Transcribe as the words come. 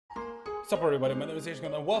What's up everybody, my name is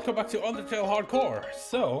H-kon and welcome back to Undertale Hardcore.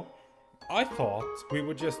 So, I thought we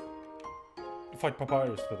would just fight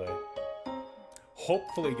Papyrus today.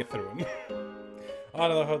 Hopefully get through him. I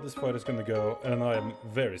don't know how this fight is gonna go and I am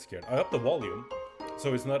very scared. I upped the volume,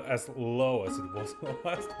 so it's not as low as it was in the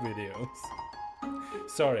last videos.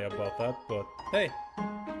 Sorry about that, but hey.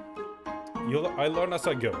 I learn as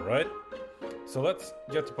I go, right? So let's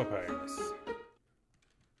get to Papyrus.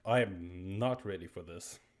 I am not ready for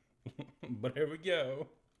this. But here we go.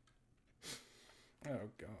 Oh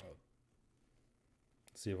god.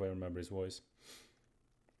 Let's see if I remember his voice.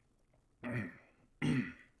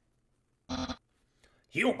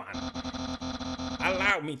 Human!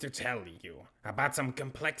 Allow me to tell you about some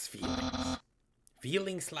complex feelings.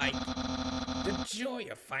 Feelings like the joy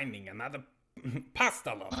of finding another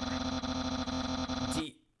pasta lover.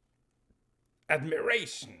 The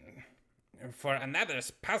admiration for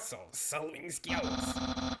another's puzzle-solving skills.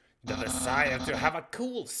 The desire to have a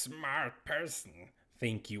cool, smart person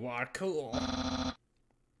think you are cool.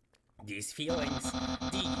 These feelings,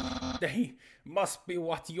 they must be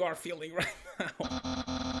what you are feeling right now.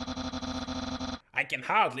 I can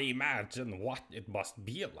hardly imagine what it must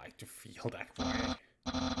be like to feel that way.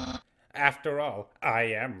 After all, I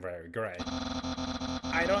am very great.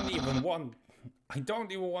 I don't even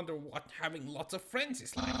wonder what having lots of friends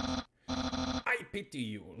is like. I pity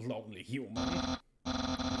you, lonely human.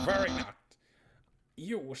 Very not.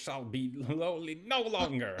 You shall be lonely no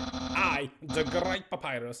longer. I, the great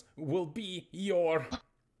Papyrus, will be your...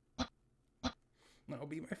 Now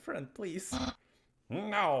be my friend, please.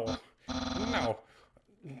 No. No.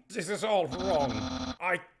 This is all wrong.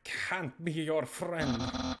 I can't be your friend.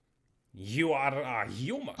 You are a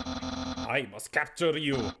human. I must capture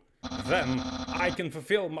you. Then I can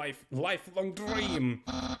fulfill my lifelong dream.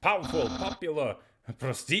 Powerful, popular,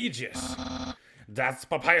 prestigious. That's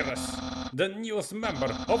Papyrus, the newest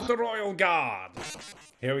member of the Royal Guard.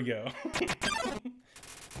 Here we go.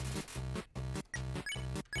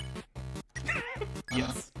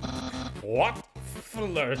 Yes. What?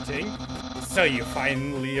 Flirting? So you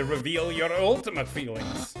finally reveal your ultimate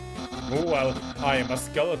feelings. Well, I am a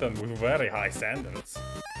skeleton with very high standards.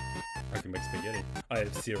 I can make spaghetti. I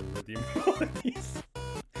have zero redeeming qualities.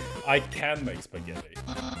 I can make spaghetti.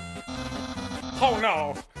 Oh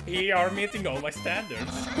no! You are meeting all my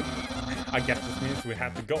standards. I guess this means we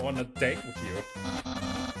have to go on a date with you.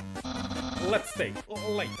 Let's date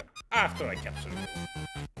later, after I capture you.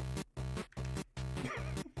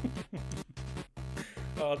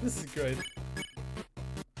 Oh, this is great.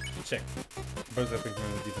 Check. First epic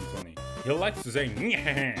from the Deep 20. He likes to say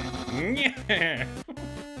nyeh, nyeh.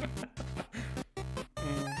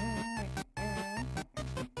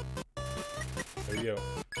 There you go.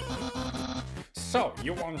 So,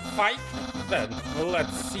 you want to fight? Then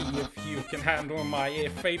let's see if you can handle my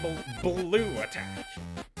fabled blue attack.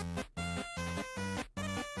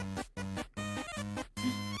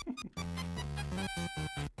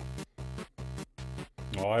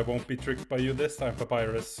 Oh, I won't be tricked by you this time,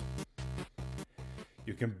 Papyrus.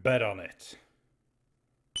 You can bet on it.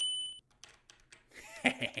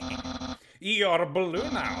 You're blue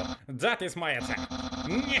now. That is my attack.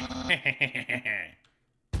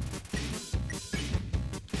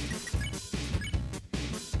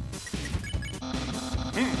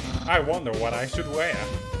 I wonder what I should wear.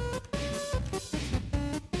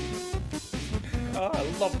 Oh, I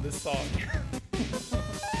love this song.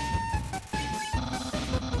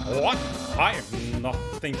 What? I'm not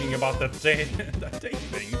thinking about the date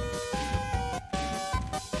thing.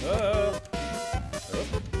 Oh,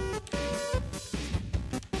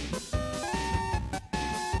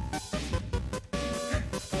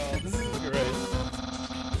 this is great.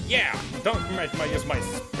 Yeah, don't make me use my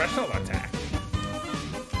special attack.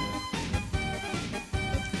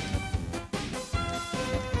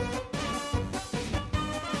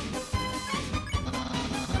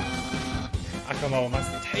 I can almost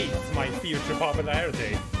taste my future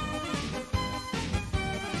popularity.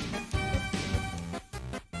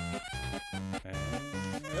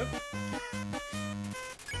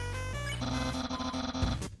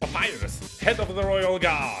 Papyrus, head of the Royal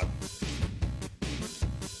Guard.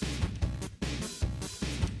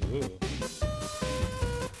 Ooh.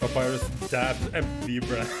 Papyrus dabs empty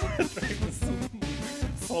breath.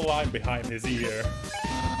 Slime behind his ear.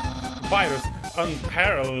 Papyrus,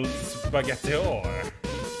 unparalleled spaghettior.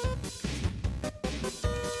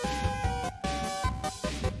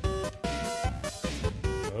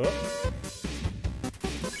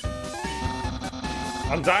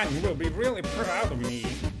 Undyne will be really proud of me.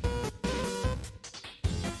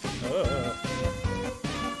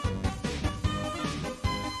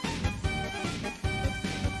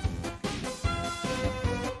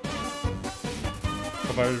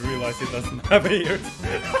 Papyrus realized he doesn't have ears.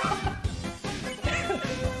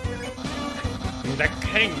 The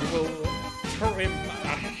king will trim a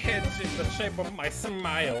hedge in the shape of my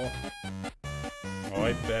smile. Oh,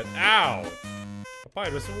 I bet. Ow!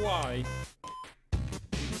 Papyrus, why?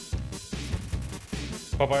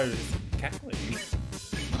 Papyrus is cackling.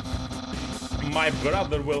 My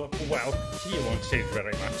brother will, well, he won't change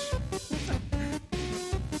very much.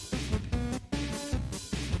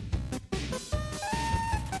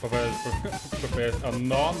 Papyrus prepares a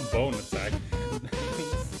non-bone attack.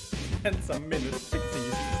 And some minutes to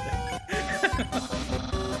use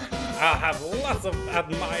I'll have lots of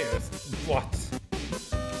admirers. What?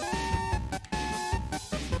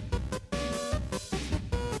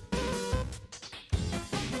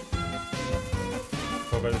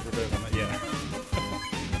 Yeah.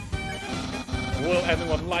 Will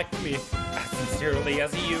anyone like me as sincerely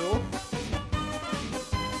as you?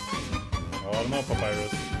 Oh no,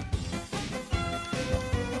 Papyrus.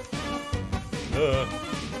 Oh.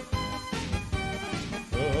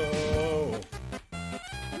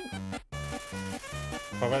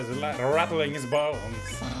 Papyrus is rattling his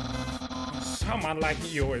bones. Someone like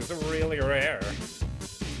you is really rare.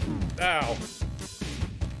 Ow.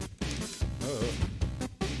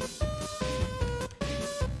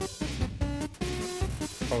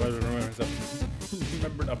 Papyrus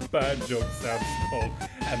remembered a bad joke Sam told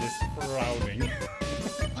and is frowning.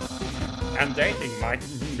 And dating might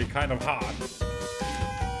be kind of hard.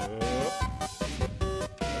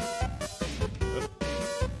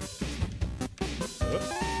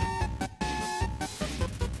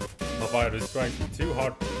 Papyrus is trying too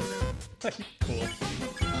hard. Cool.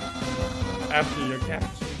 After you're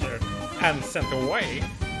captured and sent away.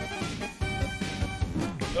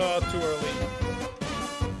 Too early.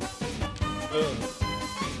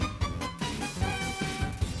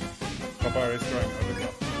 Papyrus is trying to give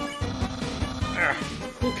up.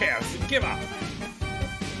 Who cares? Give up!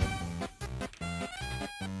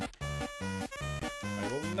 I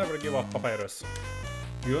will never give up, Papyrus.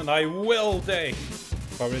 You and I will date!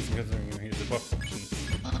 Papyrus is considering his options.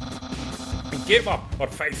 Give up or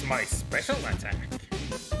face my special attack!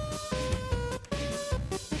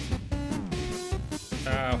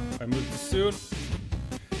 I moved too soon.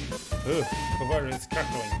 Papyrus is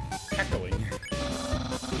cackling.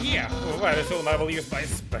 Yeah, very soon I will use my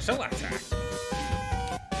special attack.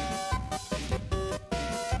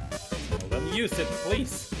 Well then use it,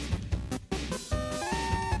 please.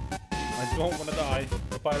 I don't want to die.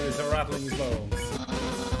 Papyrus is rattling his bones.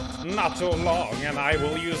 Not too long and I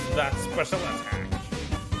will use that special attack.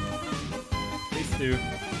 Please do.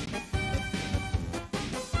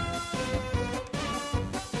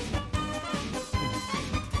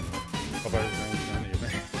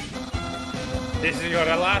 This is your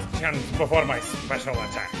last chance before my special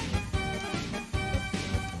attack.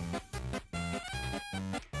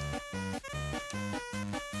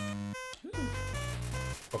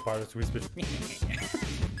 Papyrus whispers.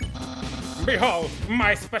 Behold,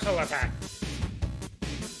 my special attack!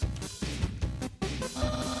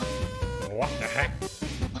 What the heck?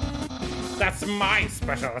 That's my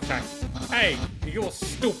special attack! Hey, you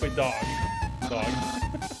stupid dog!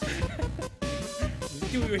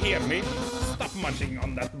 Do you hear me? Stop munching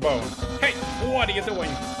on that bone. Hey, what are you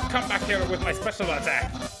doing? Come back here with my special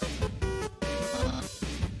attack.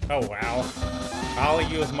 Oh wow. I'll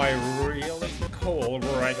use my really cool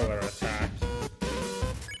regular attack.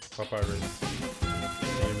 Papyrus,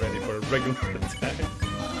 are you ready for a regular attack?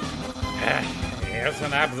 Here's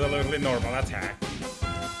an absolutely normal attack.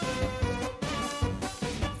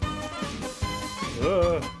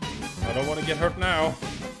 I don't want to get hurt now.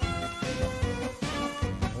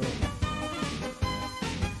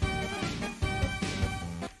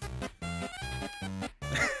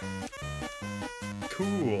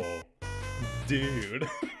 Cool, dude.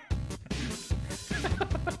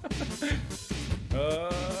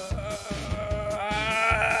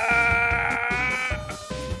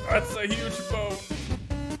 That's a huge bone.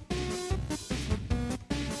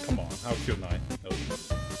 Come on, how couldn't I?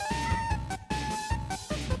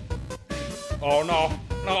 Oh no,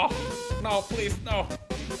 no, please, no.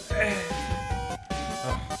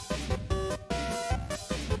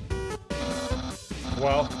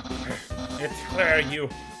 Well, it's clear you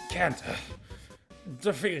can't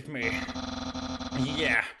defeat me.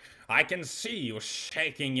 Yeah, I can see you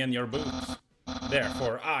shaking in your boots.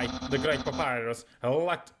 Therefore, I, the great Papyrus,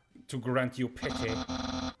 elect to grant you pity.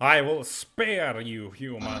 I will spare you,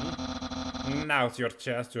 human. Now's your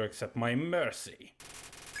chance to accept my mercy.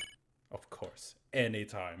 Of course,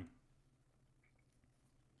 anytime.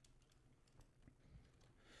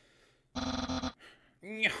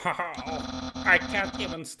 I can't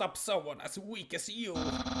even stop someone as weak as you.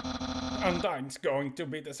 Undyne's going to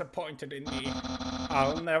be disappointed in me.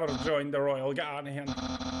 I'll never join the Royal Guardian.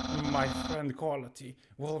 My friend quality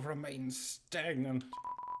will remain stagnant.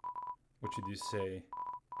 What should you say?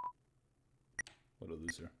 What a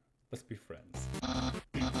loser. Let's be friends.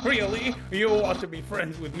 Really? You want to be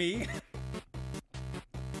friends with me?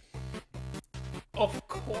 Of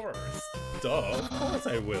course. Duh, of course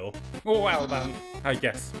I will. Well then, I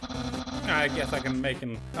guess I can make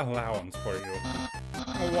an allowance for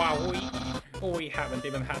you. Wow, we haven't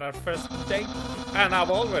even had our first date, and I've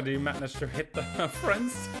already managed to hit the friend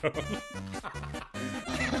zone.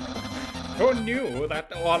 Who knew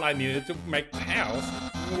that all I needed to make the house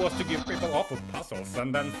was to give people awful puzzles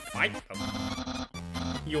and then fight them?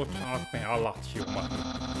 You taught me a lot, human.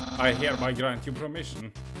 I hereby grant you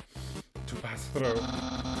permission to pass through,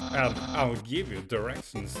 and I'll give you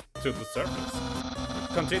directions to the surface.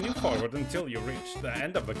 Continue forward until you reach the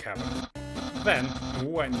end of the cavern. Then,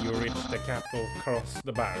 when you reach the capital, cross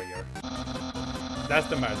the barrier. That's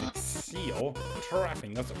the magic seal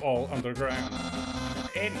trapping us all underground.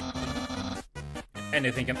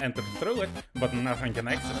 Anything can enter through it, but nothing can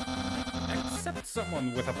exit. Except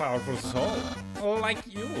someone with a powerful soul, like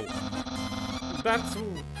you.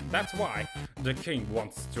 That's why the king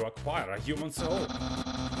wants to acquire a human soul.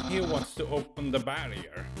 He wants to open the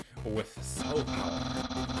barrier with soul power.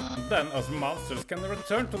 Then us monsters can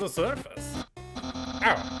return to the surface.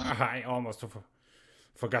 Oh, I almost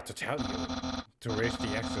forgot to tell you. To reach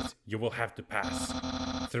the exit, you will have to pass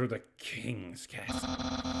through the king's castle.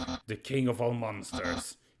 The king of all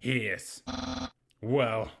monsters. He is,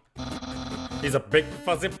 well, he's a big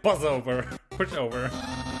fuzzy pushover.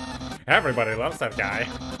 Everybody loves that guy.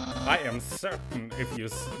 I am certain if you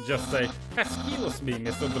just say, "Excuse me,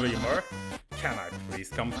 Mr. Dreamer, can I please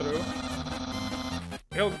come through?"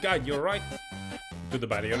 He'll guide you right to the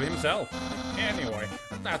barrier himself. Anyway,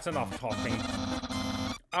 that's enough talking.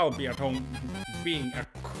 I'll be at home being a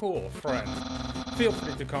cool friend. Feel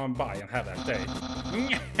free to come by and have that date.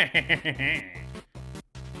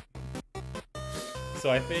 So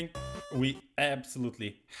I think we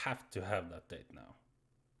absolutely have to have that date now.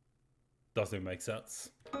 Does it make sense?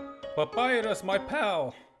 Papyrus, my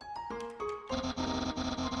pal!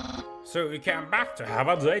 So you came back to have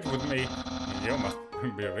a date with me? You must be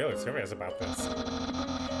really serious about this.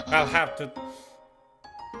 I'll have to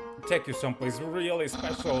take you someplace really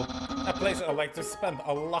special. A place I like to spend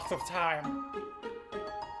a lot of time.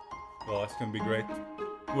 Well, that's gonna be great.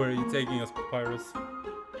 Where are you taking us, Papyrus?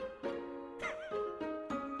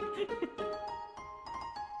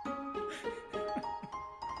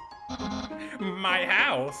 My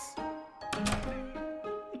house!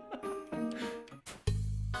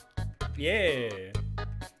 Yeah!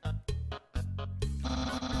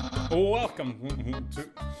 Welcome to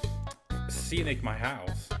Scenic My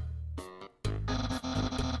House.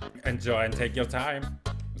 Enjoy and take your time.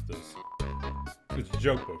 What's this? It's a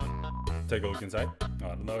joke book. Take a look inside. I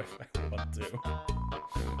don't know if I want to.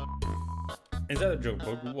 Inside the joke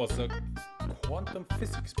book was a quantum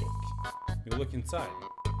physics book. You look inside.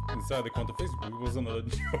 Inside the quantum physics book was another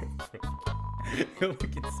joke book. You look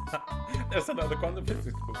inside. There's another quantum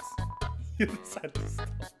physics book. You decide to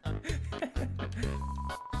stop.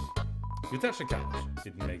 You touch the couch.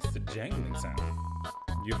 It makes the jangling sound.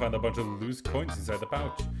 You find a bunch of loose coins inside the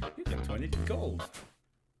pouch. You get 20 gold.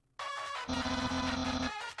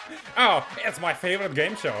 Oh, it's my favorite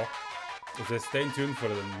game show. It says stay tuned for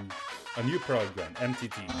a new program,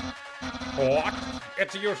 MTT. What?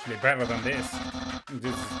 It's usually better than this.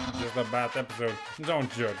 This is just a bad episode. Don't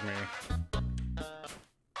judge me.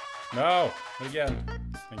 No, again.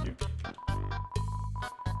 Thank you.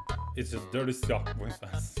 It's a dirty sock with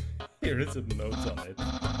us. Here is a note on it.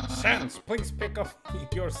 Sans, please pick up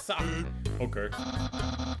your sock. Okay.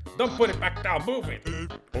 Don't put it back down, move it.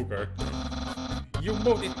 Okay. You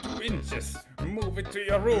moved it 2 inches. Move it to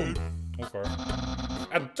your room. Okay.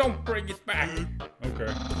 And don't bring it back.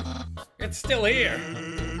 Okay. It's still here.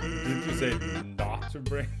 Did you say not to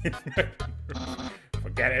bring it back?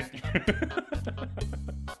 Forget it.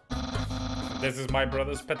 This is my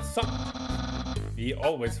brother's pet sock. He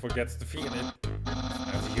always forgets to feed it.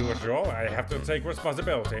 As usual, I have to take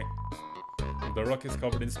responsibility. The rock is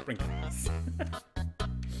covered in sprinkles.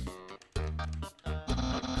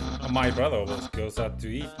 My brother always goes out to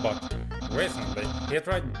eat, but recently he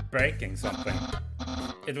tried baking something.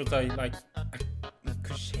 It was like a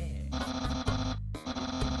crochet,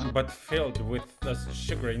 but filled with a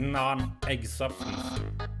sugary non-egg substance.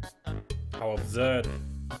 How absurd.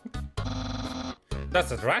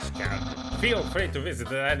 That's a trash can. Feel free to visit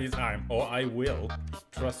at any time, or I will.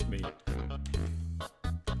 trust me.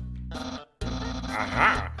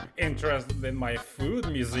 Aha! Interested in my food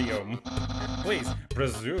museum? Please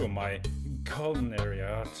presume my culinary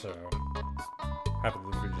art. Have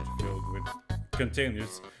the fridge filled with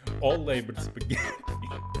containers, all labeled spaghetti.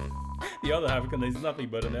 The other half contains nothing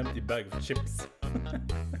but an empty bag of chips.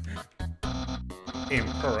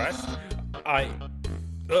 Impressed?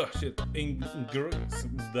 Increase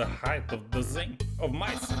the height of the zinc of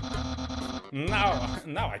my zinc.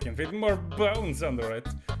 Now I can fit more bones under it.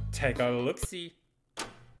 Take a look-see.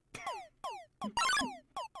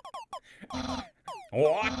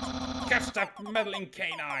 What? Catch that meddling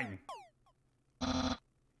canine!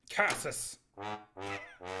 Curses!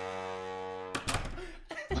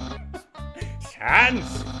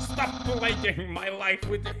 Hans! Stop plaguing my life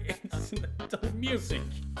with incidental music!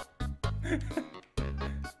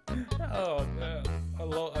 Oh man,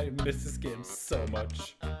 I miss this game so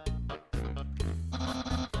much.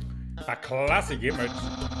 A classic image.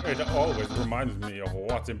 It always reminds me of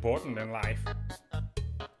what's important in life.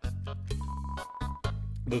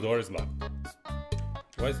 The door is locked.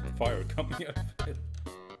 Why is the fire coming out of it?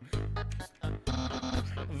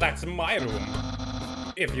 That's my room.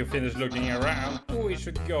 If you finish looking around, we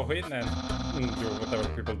should go in and do whatever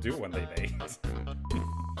people do when they date.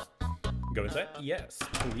 Go inside? Yes,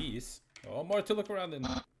 please. Oh, more to look around in.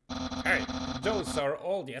 Hey, those are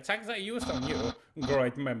all the attacks I used on you.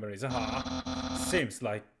 Great memories, huh? Seems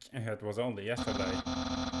like it was only yesterday.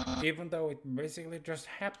 Even though it basically just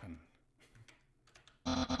happened.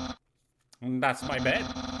 That's my bed.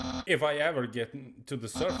 If I ever get to the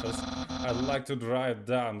surface, I'd like to drive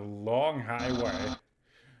down a long highway.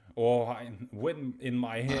 Or wind in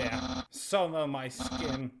my hair, sun on my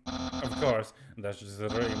skin. Of course, that's just a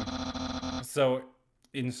dream. So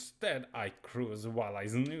instead, I cruise while I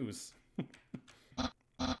snooze.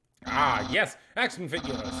 Ah, yes, action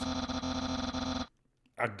figures.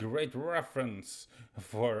 A great reference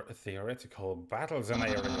for theoretical battle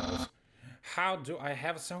scenarios. How do I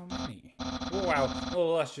have so many? Well,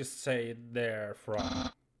 let's just say they're from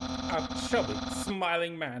a chubby,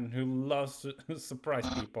 smiling man who loves to surprise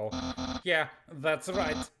people. Yeah, that's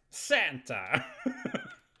right, Santa!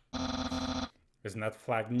 Isn't that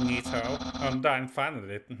flag neato? Undyne found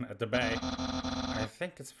it at the bay. I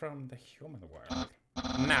think it's from the human world.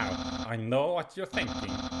 Now, I know what you're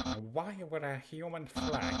thinking. Why would a human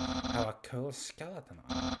flag have a cool skeleton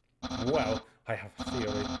on it? Well, I have a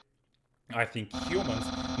theory. I think humans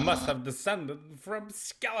must have descended from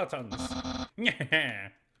skeletons.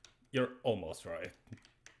 You're almost right.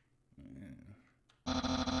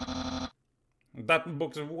 That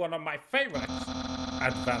book's one of my favorites.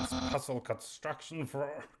 Advanced puzzle construction for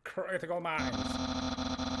critical minds.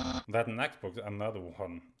 That next book's another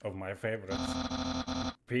one of my favorites.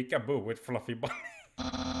 Peekaboo with fluffy bunny.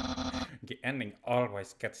 The ending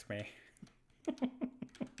always gets me.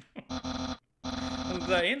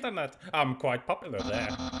 The internet, I'm quite popular there.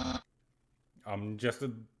 I'm just a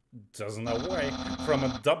dozen away from a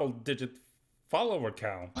double-digit follower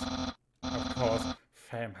count. Of course,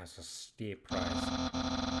 fame has a steep price.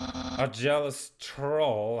 A jealous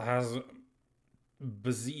troll has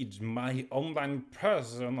besieged my online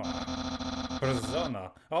persona,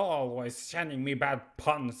 always sending me bad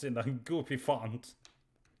puns in a goofy font.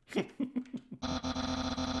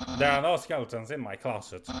 There are no skeletons in my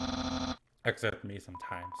closet. Except me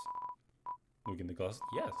sometimes. Look in the closet?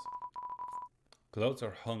 Yes. Clothes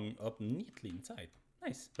are hung up neatly inside.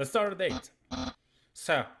 Nice. Let's start a date.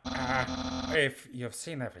 So, if you've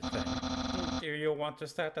seen everything, do you want to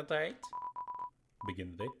start a date?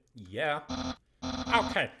 Begin the date? Yeah.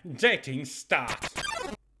 Okay, dating start.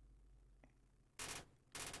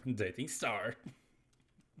 Dating start.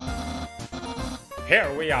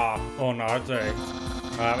 Here we are on our date.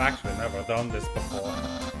 I've actually never done this before.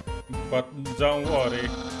 But don't worry,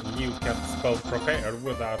 you can spell prepared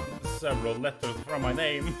without several letters from my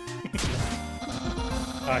name.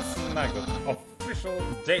 I snagged an official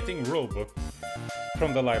dating rulebook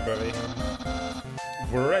from the library.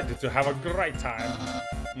 We're ready to have a great time.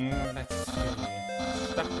 Let's see.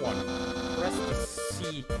 Step 1. Press the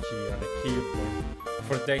C key on the keyboard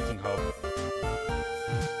for dating hub.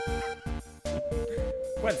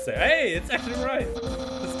 Wednesday. Hey, it's actually right.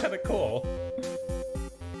 It's kind of cool.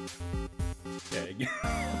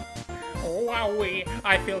 Wowee,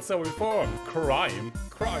 I feel so informed. Crime?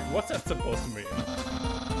 Crime? What's that supposed to mean?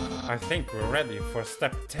 I think we're ready for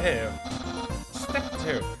step 2. Step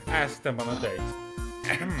 2. Ask them on a date.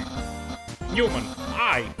 Human,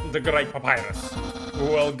 I, the Great Papyrus,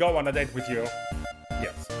 will go on a date with you.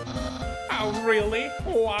 Yes. Oh, really?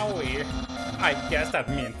 Wowee. I guess that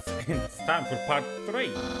means It's time for part 3.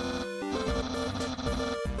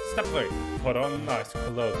 Step 3. Put on nice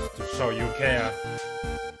clothes to show you care.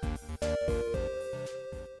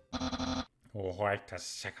 Wait a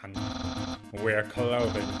second. Wear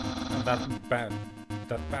clothing. That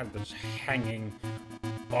bandage hanging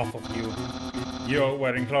off of you. You're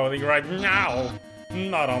wearing clothing right now.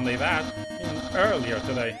 Not only that, earlier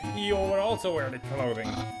today, you were also wearing clothing.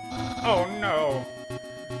 Oh no.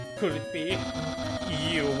 Could it be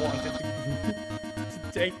you wanted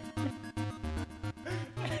to take...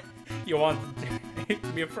 You wanted to take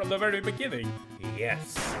me from the very beginning?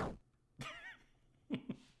 Yes.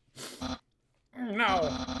 No,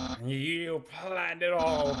 you planned it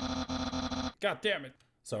all. God damn it.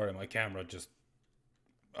 Sorry, my camera just...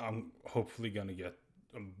 I'm hopefully gonna get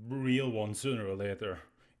a real one sooner or later.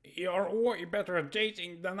 You're way better at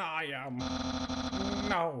dating than I am.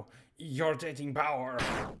 No, your dating power.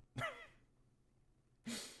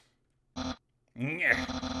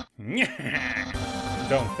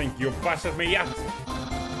 Don't think you busted me yet.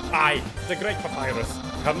 I, the Great Papyrus,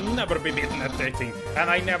 have never been beaten at dating, and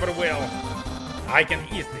I never will. I can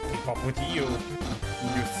easily keep up with you.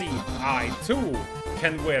 You see, I too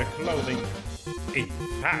can wear clothing. In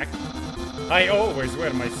fact, I always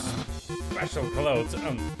wear my special clothes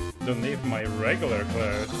underneath my regular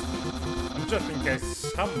clothes. Just in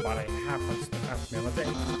case somebody happens to ask me on a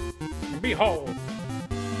date. Behold!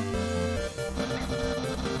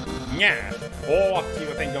 Yeah, what do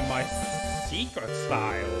you think of my secret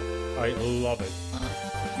style? I love it.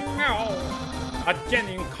 No, a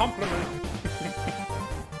genuine compliment.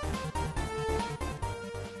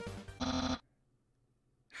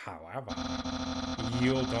 However,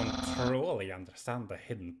 you don't truly understand the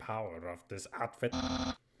hidden power of this outfit.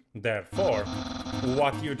 Therefore,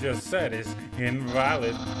 what you just said is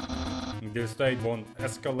invalid. This date won't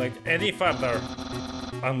escalate any further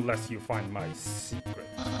unless you find my secret.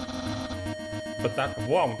 But that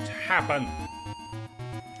won't happen.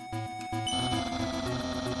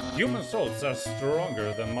 Human souls are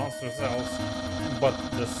stronger than monster cells, but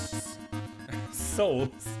the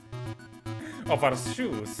souls of our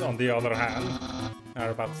shoes, on the other hand, are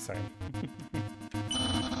about the same.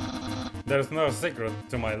 There's no secret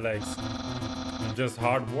to my legs, just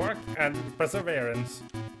hard work and perseverance.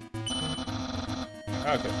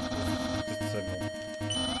 Okay, just a second.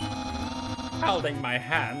 Holding my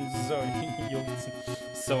hands,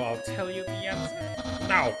 so I'll tell you the answer.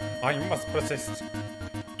 Now, I must persist.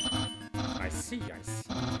 I see.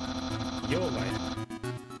 You're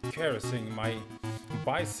like caressing my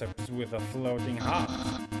biceps with a floating heart.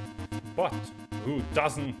 But who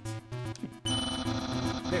doesn't?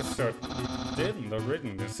 This shirt didn't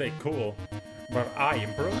originally say cool, but I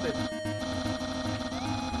improved it.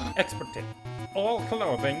 Expert tip. All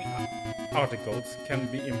clothing articles can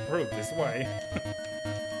be improved this way.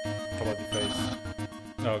 Bloody face.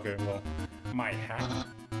 Okay, well. My hat.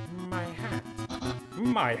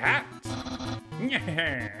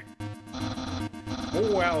 Yeah.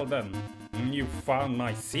 Well then, you found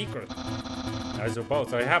my secret. I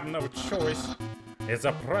suppose I have no choice. It's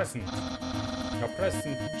a present. A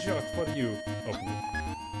present just for you. Open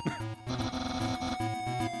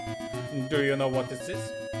it. Do you know what this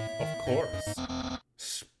is? Of course.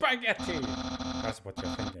 Spaghetti! That's what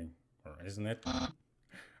you're thinking, isn't it?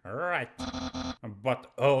 Right.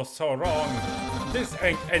 But oh so wrong. This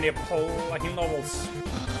ain't any plain old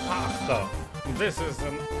pasta. This is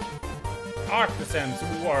an artisan's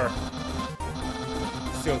work.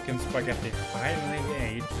 Silken spaghetti finely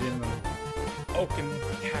aged in an oaken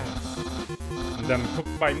cask. Then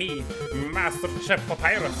cooked by me, Master Chef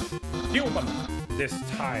Papyrus. Human, this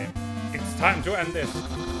time. It's time to end this.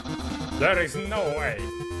 There is no way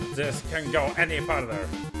this can go any further.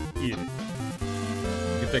 Eat it.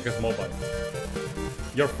 You take a small bite.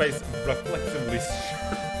 Your face reflexively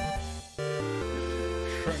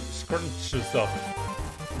scrunches up.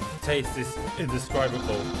 Taste is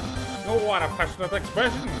indescribable. Oh, what a passionate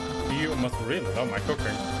expression! You must really love my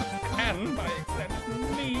cooking. And by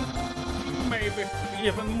extension, me. Maybe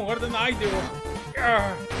even more than I do.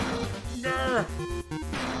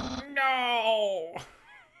 No!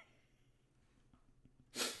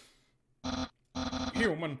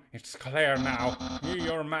 Human, it's clear now.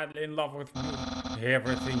 You're madly in love with me.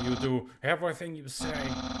 Everything you do, everything you say,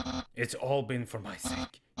 it's all been for my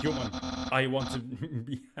sake. Human, I want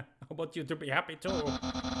you to be happy too.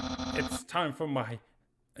 It's time for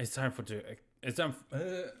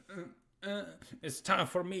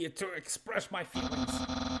me to express my feelings.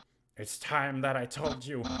 It's time that I told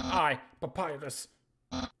you, I, Papyrus.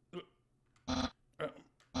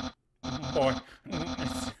 Boy,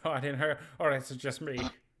 it's hot in her, or is it just me?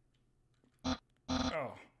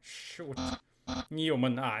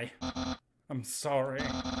 Human eye. I'm sorry.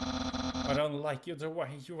 I don't like you the way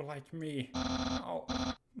you like me. Oh.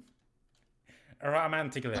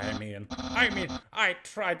 Romantically, I mean, I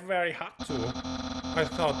tried very hard to. I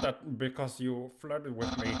thought that because you flirted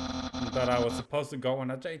with me, that I was supposed to go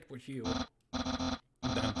on a date with you.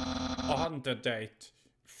 Then, on the date,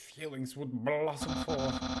 feelings would blossom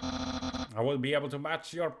forth. I will be able to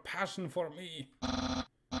match your passion for me.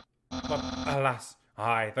 But alas,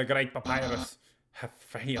 I, the great papyrus, have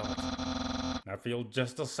failed. I feel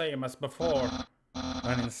just the same as before.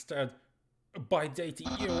 And instead, by dating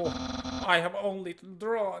you, I have only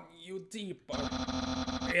drawn you deeper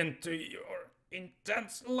into your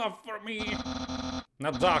intense love for me.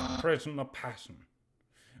 A dark prison of passion,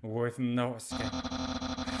 with no escape.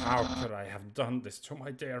 How could I have done this to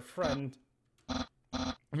my dear friend?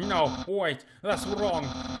 No, wait, that's wrong.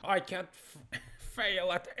 I can't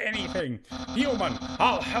fail at anything. Human,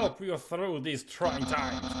 I'll help you through these trying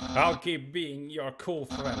times. I'll keep being your cool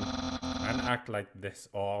friend and act like this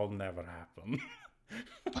all never happened.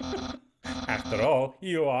 After all,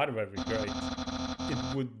 you are very great.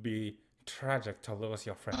 It would be tragic to lose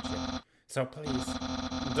your friendship. So please,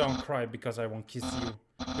 don't cry because I won't kiss you.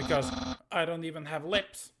 Because I don't even have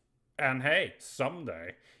lips. And hey,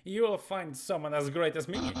 someday, you'll find someone as great as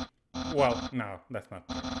me. Well, no, that's not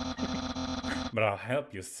true. But I'll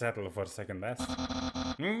help you settle for second best.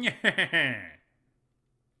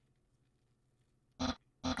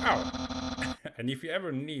 Oh, and if you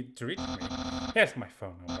ever need to reach me, here's my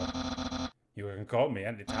phone number. You can call me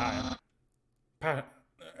anytime.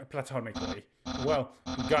 Platonically. Well,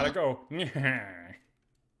 gotta go.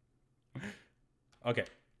 Okay,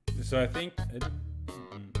 so I think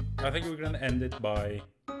we're gonna end it by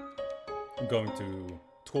going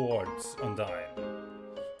towards Undyne.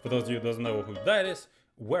 For those of you who doesn't know who that is,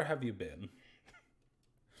 where have you been?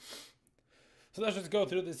 So let's just go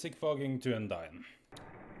through the zigzagging to Undyne.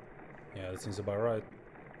 Yeah, that seems about right.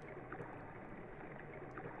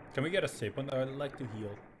 Can we get a save one? I'd like to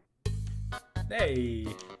heal. Hey!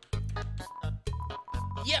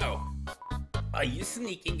 Yo! Are you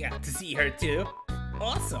sneaking out to see her too?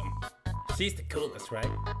 Awesome! She's the coolest, right?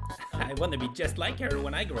 I want to be just like her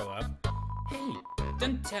when I grow up. Hey,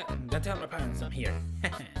 don't tell my parents I'm here.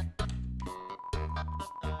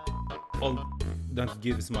 All that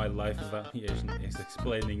gives my life evaluation is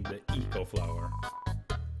explaining the eco flower.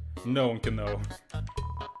 No one can know.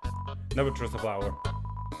 Never trust a flower.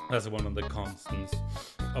 That's one of the constants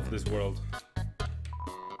of this world.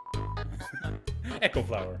 Echo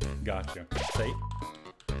flower. Gotcha. Safe?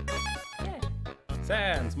 Yeah.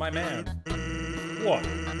 Sans, my man. What?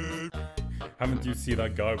 Haven't you seen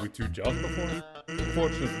that guy with 2 jobs before?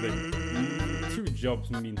 Fortunately, 2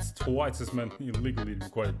 jobs means twice as many illegally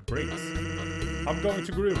required breaks. I'm going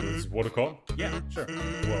to Greenwoods. Want to come? Yeah, sure.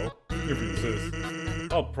 Well, if you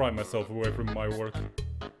insist, I'll pry myself away from my work.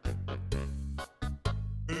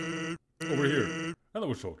 Over here.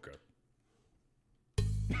 Another shortcut.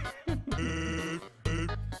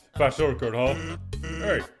 Fast shortcut, huh?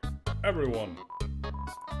 Hey, everyone.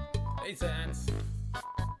 Hey, Sans.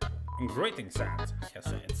 Greetings, Sans.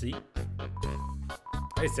 Yes, see?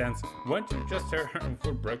 Hey, Sans, weren't you just here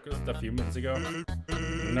for breakfast a few minutes ago?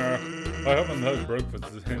 No, I haven't had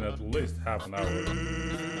breakfast in at least half an hour.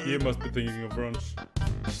 You must be thinking of brunch.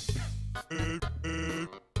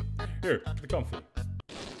 Here, the comfy.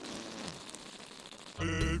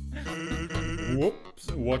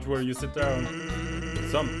 Whoops, watch where you sit down.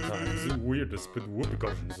 Sometimes it's weird to put whoopee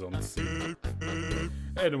cushions on the seat.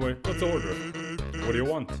 Anyway, let's order. What do you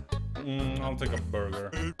want? I'll take a burger.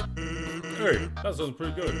 Hey, that sounds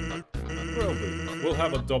pretty good. Probably. We'll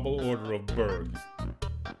have a double order of burg.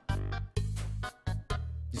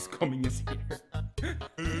 He's coming is here.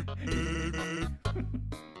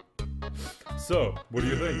 So, what do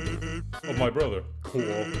you think of my brother?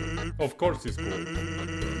 Cool. Of course he's cool.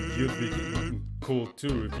 You'd be cool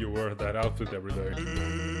too if you wear that outfit every day.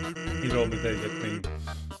 He'd only take that thing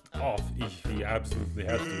off if he absolutely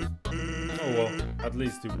had to. Oh well, at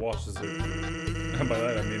least he washes it. And by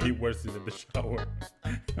that I mean he wears it in the shower.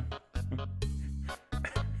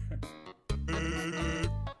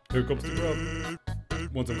 Here comes the grub.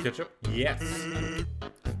 Want some ketchup? Yes.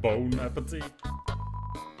 Bon appetit.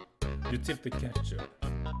 You tip the ketchup.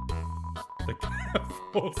 The cap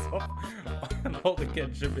falls off and all the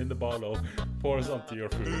ketchup in the bottle pours onto your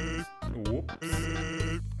food. Whoops.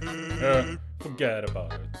 Forget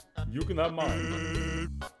about it. You can have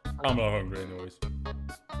mine. I'm not hungry anyways.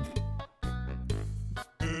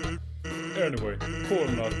 Anyway, cool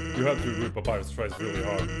or not, you have to agree Papyrus tries really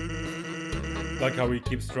hard. Like how he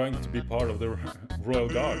keeps trying to be part of the Royal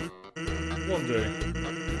Guard. One day,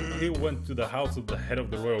 he went to the house of the head of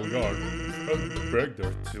the royal guard and begged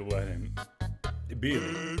her to let him be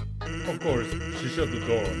there. Of course, she shut the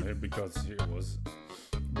door on him because it was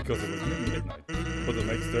midnight. But the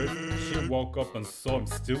next day, she woke up and saw him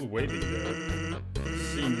still waiting there.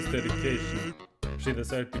 Seeing his dedication, she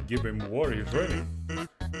decided to give him warrior training.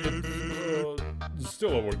 It's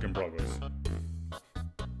still a work in progress.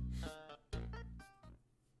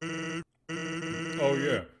 Oh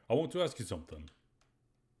yeah, I want to ask you something.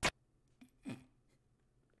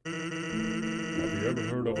 Have you ever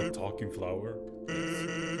heard of a talking flower?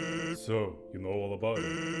 So, you know all about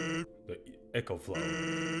it. The echo flower.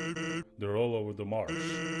 They're all over the marsh.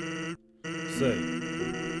 Say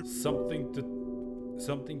something to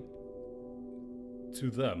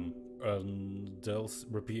them and they'll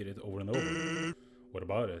repeat it over and over. What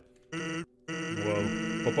about it? Well,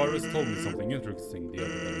 Papyrus told me something interesting the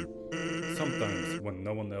other day. Sometimes, when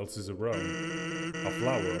no one else is around, a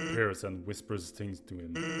flower appears and whispers things to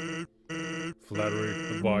him. Flattery,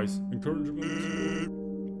 advice, encouragement,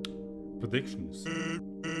 predictions.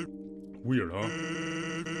 Weird, huh?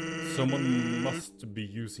 Someone must be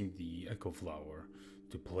using the echo flower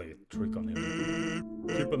to play a trick on him.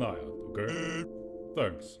 Keep an eye out, okay?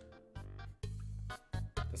 Thanks.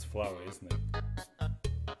 That's flower, isn't it?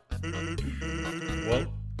 Well,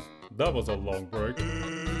 that was a long break.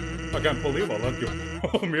 I can't believe I let you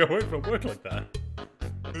pull me away from work like that.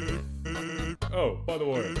 Oh, by the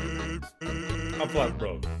way, I'm flat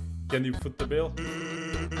broke. Can you foot the bill?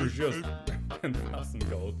 It's just 10,000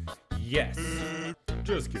 gold. Yes.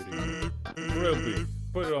 Just kidding. Real beef.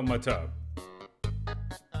 Put it on my tab.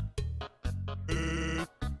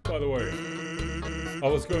 By the way, I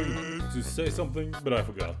was going to say something, but I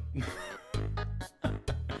forgot.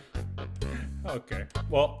 Okay,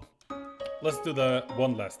 well, let's do the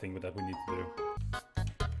one last thing that we need to do.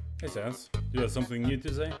 Hey Sans, you have something new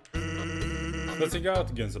to say? Let's hang out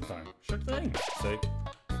again sometime. Sure thing. Say.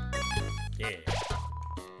 Yeah.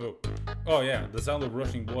 Oh yeah, the sound of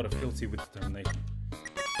rushing water fills you with determination.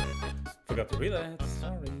 Forgot to read that,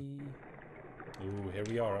 sorry. Ooh, here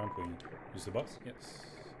we are, aren't we? Use the bus? Yes.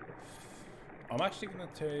 I'm actually gonna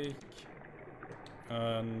take...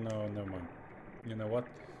 no, never mind. You know what?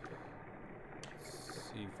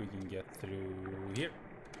 See if we can get through here.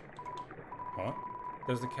 Huh?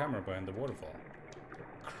 There's the camera behind the waterfall.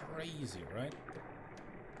 Crazy, right?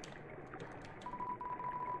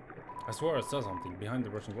 I swear I saw something behind the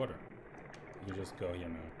rushing water. You can just go here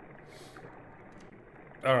now.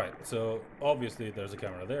 Alright, so obviously there's a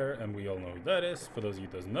camera there, and we all know who that is. For those of you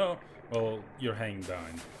who doesn't know, well, you're hanging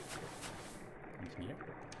behind. Anything here?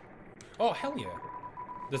 Oh, hell yeah!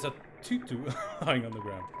 There's a tutu lying on the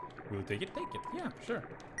ground. We'll take it, yeah, sure.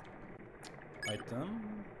 Item,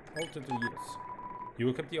 alter to use. You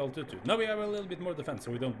will keep the alter too. Now we have a little bit more defense,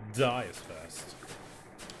 so we don't die as fast.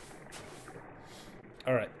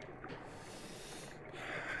 Alright.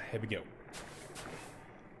 Here we go.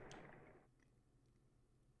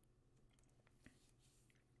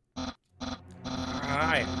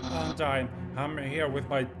 Hi, I'm here with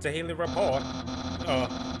my daily report.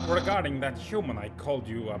 Regarding that human I called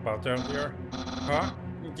you about earlier. Huh?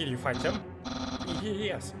 Did you fight him?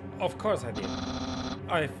 Yes, of course I did.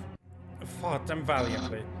 I fought them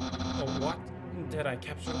valiantly. What? Did I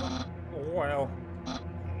capture them? Well,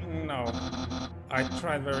 no. I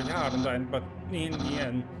tried very hard and then, but in the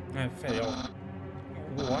end, I failed.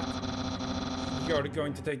 What? You're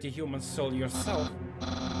going to take the human soul yourself?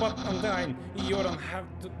 But Undyne, you don't have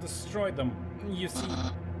to destroy them. You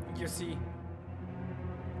see.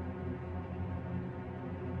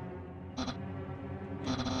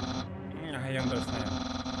 I understand.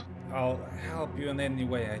 I'll help you in any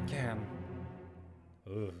way I can.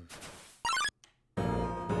 Ugh.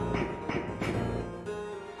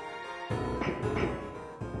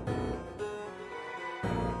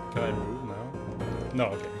 Can I move now? No,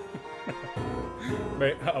 okay.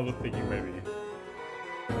 I was thinking maybe.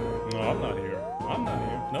 No, I'm not here.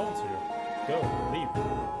 No one's here. Go, leave.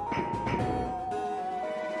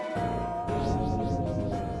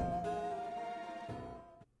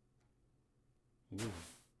 Ooh.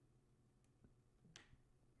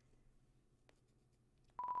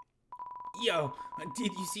 Yo,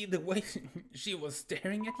 did you see the way she was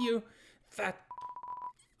staring at you? That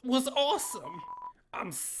was awesome.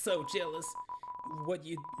 I'm so jealous. What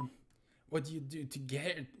you do to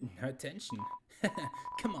get her attention?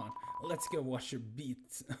 Come on, let's go watch her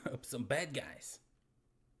beat up some bad guys.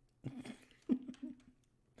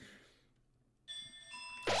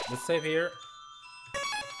 Let's save here.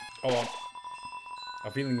 Oh, a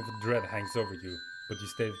feeling of dread hangs over you, but you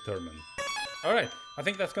stay determined. Alright, I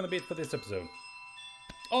think that's gonna be it for this episode.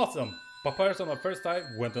 Awesome! Papyrus on our first dive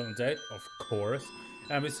went on a date, of course,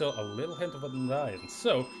 and we saw a little hint of a lion.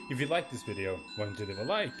 So, if you like this video, why don't you leave a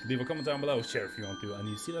like, leave a comment down below, share if you want to, and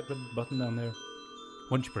you see that red button down there?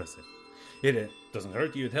 Why don't you press it? It doesn't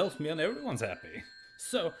hurt you, it helps me, and everyone's happy.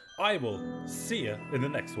 So, I will see you in the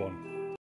next one.